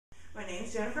My name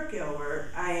is Jennifer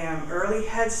Gilbert. I am Early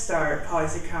Head Start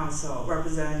Policy Council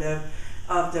representative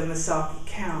of the Missaukee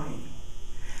County.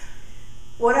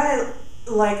 What I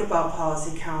like about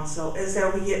Policy Council is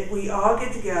that we all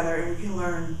get together and we can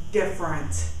learn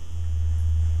different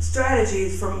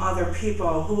strategies from other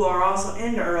people who are also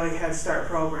in the Early Head Start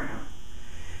program.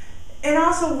 And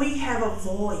also we have a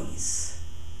voice.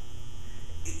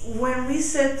 When we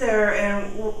sit there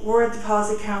and we're at the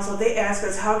Policy Council, they ask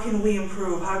us, how can we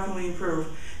improve? How can we improve?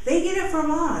 They get it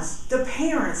from us, the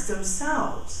parents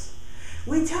themselves.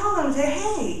 We tell them,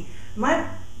 hey, my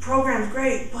program's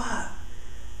great, but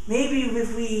maybe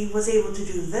if we was able to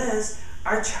do this,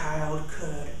 our child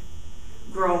could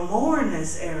grow more in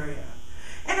this area.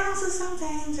 And also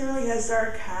sometimes Early Head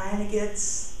Start kind of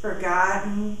gets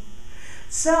forgotten.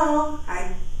 So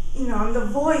I'm the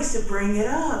voice to bring it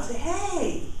up. Say,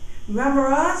 hey, remember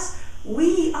us?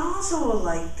 We also are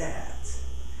like that.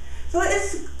 So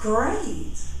it's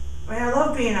great. I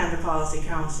love being on the Policy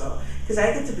Council because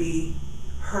I get to be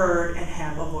heard and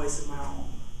have a voice of my own.